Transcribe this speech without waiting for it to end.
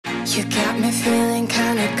You got me feeling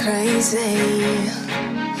kinda crazy.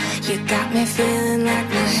 You got me feeling like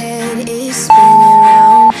my head is spinning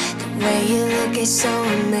round. The way you look is so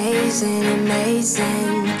amazing,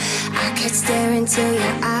 amazing. I could stare into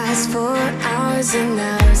your eyes for hours and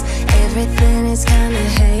hours. Everything is kinda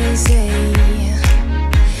hazy.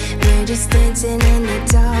 We're just dancing in the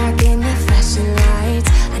dark in the flashing lights.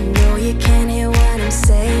 I know you can't hear what I'm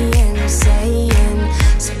saying,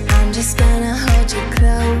 so I'm just gonna hold you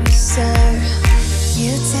closer.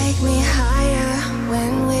 You take me higher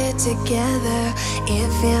when we're together. It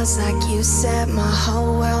feels like you set my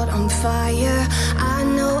whole world on fire. I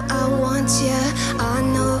know I want you, I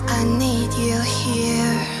know I need you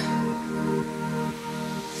here.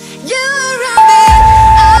 You're running,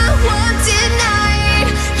 I want tonight.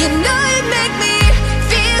 You know you make me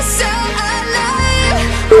feel so alive.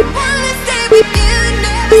 I wanna stay with you,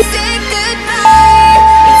 never say goodbye.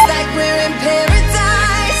 It's like we're in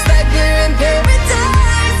paradise, like we're in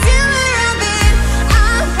paradise. You're running,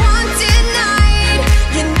 I want tonight.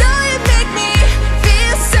 You know you make me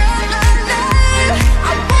feel so alive.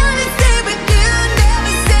 I wanna stay with you,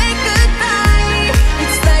 never say goodbye.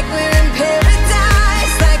 It's like we're in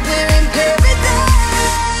paradise, like we're in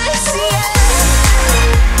paradise, yeah.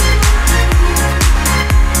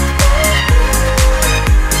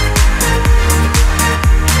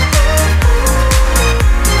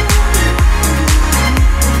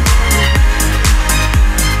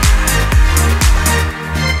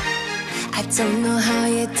 I don't know how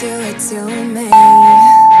you do it to me,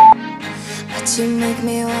 but you make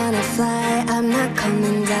me wanna fly. I'm not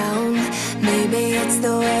coming down. Maybe it's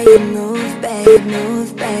the way you move, babe,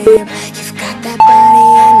 move, babe. You've got that body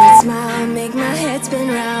and that smile, make my head spin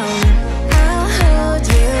round. I'll hold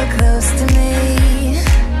you close to me.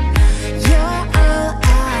 You're all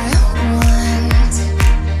I want,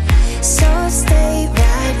 so stay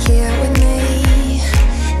right here with me.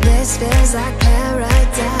 This feels like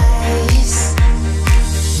paradise.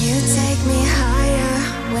 You take me higher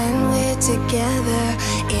when we're together.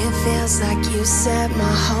 It feels like you set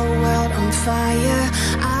my whole world on fire.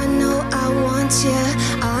 I know I want you,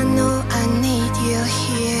 I know I need you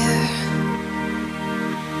here.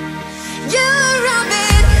 You're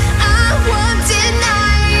running, I want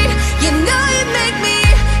tonight. You know you make me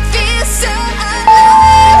feel so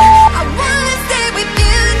alive. I wanna stay with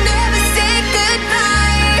you, never say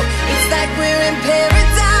goodbye. It's like we're in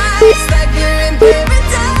paradise, like we're in paradise.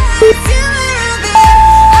 You're running,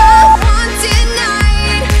 I want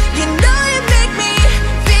tonight. You know you make me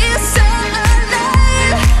feel so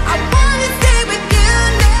alive. I wanna stay with you,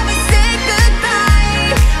 never say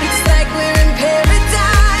goodbye. It's like we're in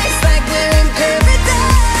paradise, like we're in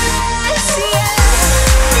paradise, yeah.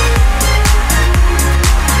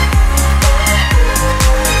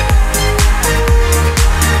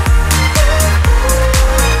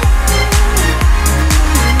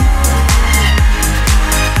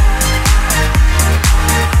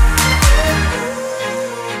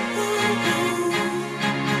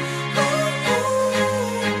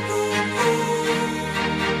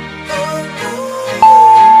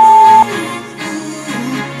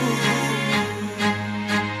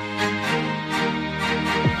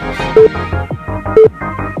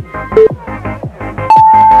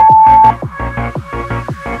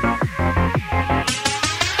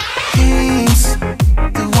 Games,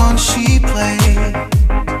 the one she played,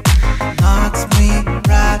 knocks me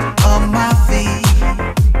right on my feet.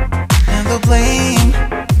 And the blame,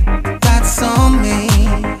 that's on me,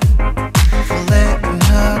 for letting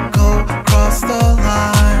her go across the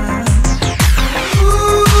line.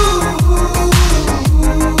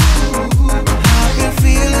 I've been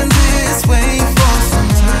feeling this way for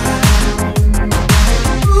some time.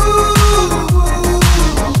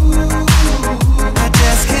 I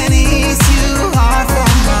just can't ease you off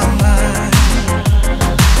of my mind.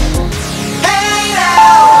 Hey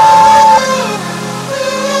now,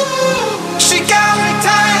 she got me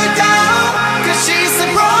tied down, 'cause she's a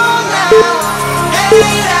pro now.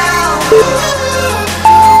 Hey now,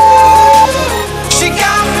 she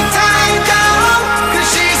got me tied down, 'cause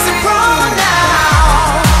she's a pro now.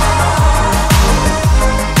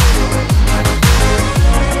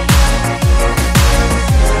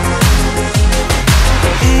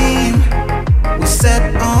 Aim was set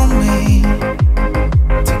on me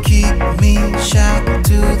to keep me shot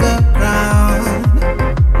to the ground.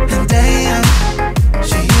 And damn,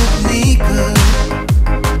 she hit me good.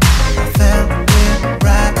 I felt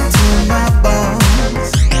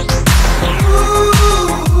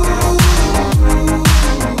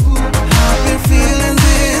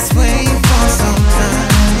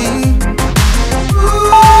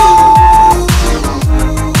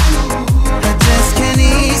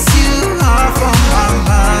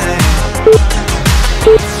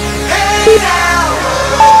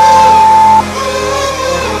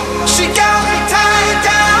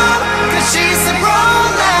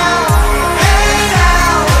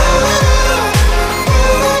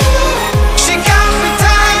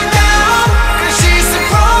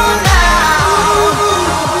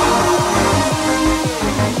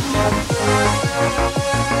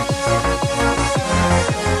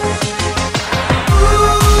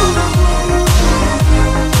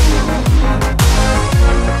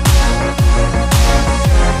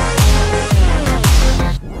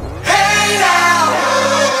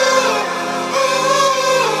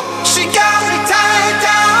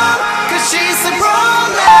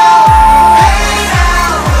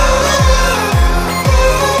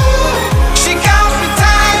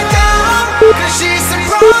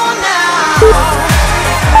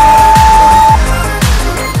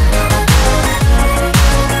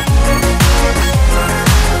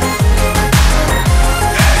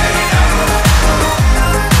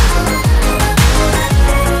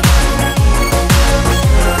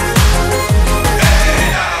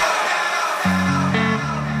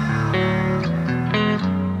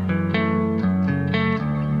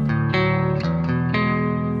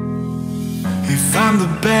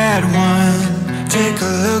bad one. Take a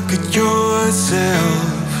look at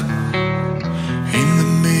yourself in the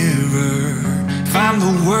mirror. If I'm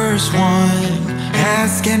the worst one,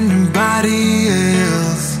 ask anybody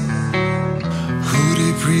else who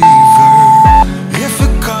they prefer. If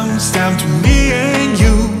it comes down to me and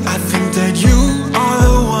you, I think that you are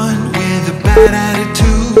the one with a bad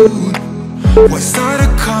attitude. Why start a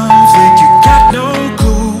conflict? You got no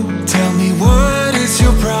clue. Tell me, what is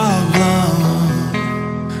your problem?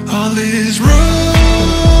 All these rumors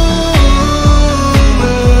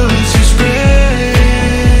you spread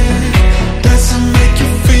doesn't make you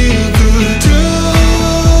feel good too.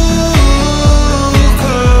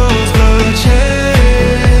 Cause bloodshed,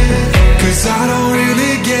 'cause I don't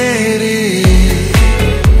really get it.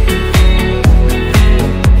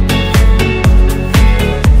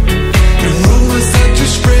 The rumors that you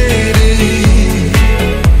spread it.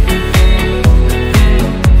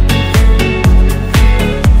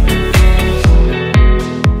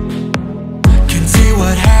 Can see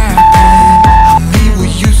what happened. I mean, we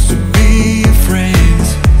used to be friends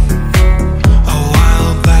a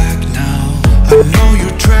while back now. I know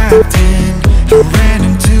you're trapped in, you ran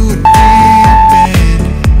into a deep end,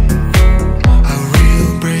 a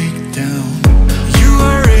real breakdown. You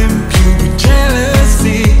are imbued with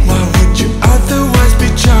jealousy. Why would you otherwise be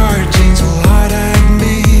charging so hard at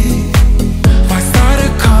me? Why start a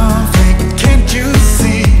conflict? Can't you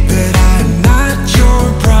see that I'm not your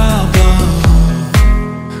problem?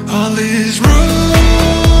 All these rumors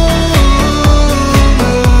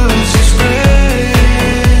you spread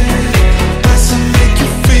doesn't make you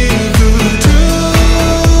feel good too.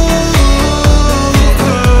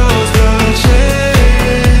 Cause bloodshed,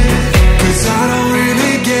 'cause I don't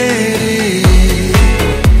really get it.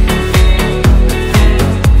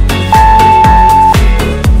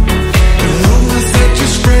 The rumors that you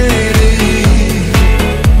spread it,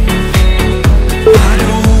 I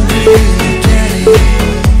don't really get it.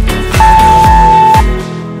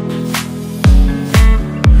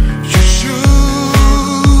 You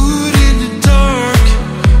shoot in the dark,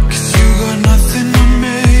 'cause you got nothing on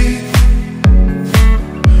me.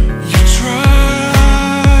 You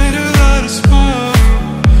try to light a spark,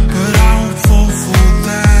 but I won't fall for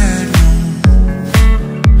that.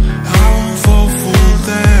 I won't fall for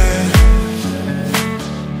that.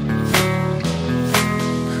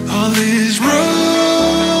 All these rumors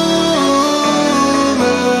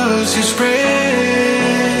you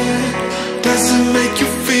spread doesn't make you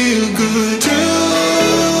feel good too.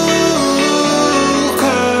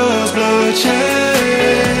 Cause bloodshed,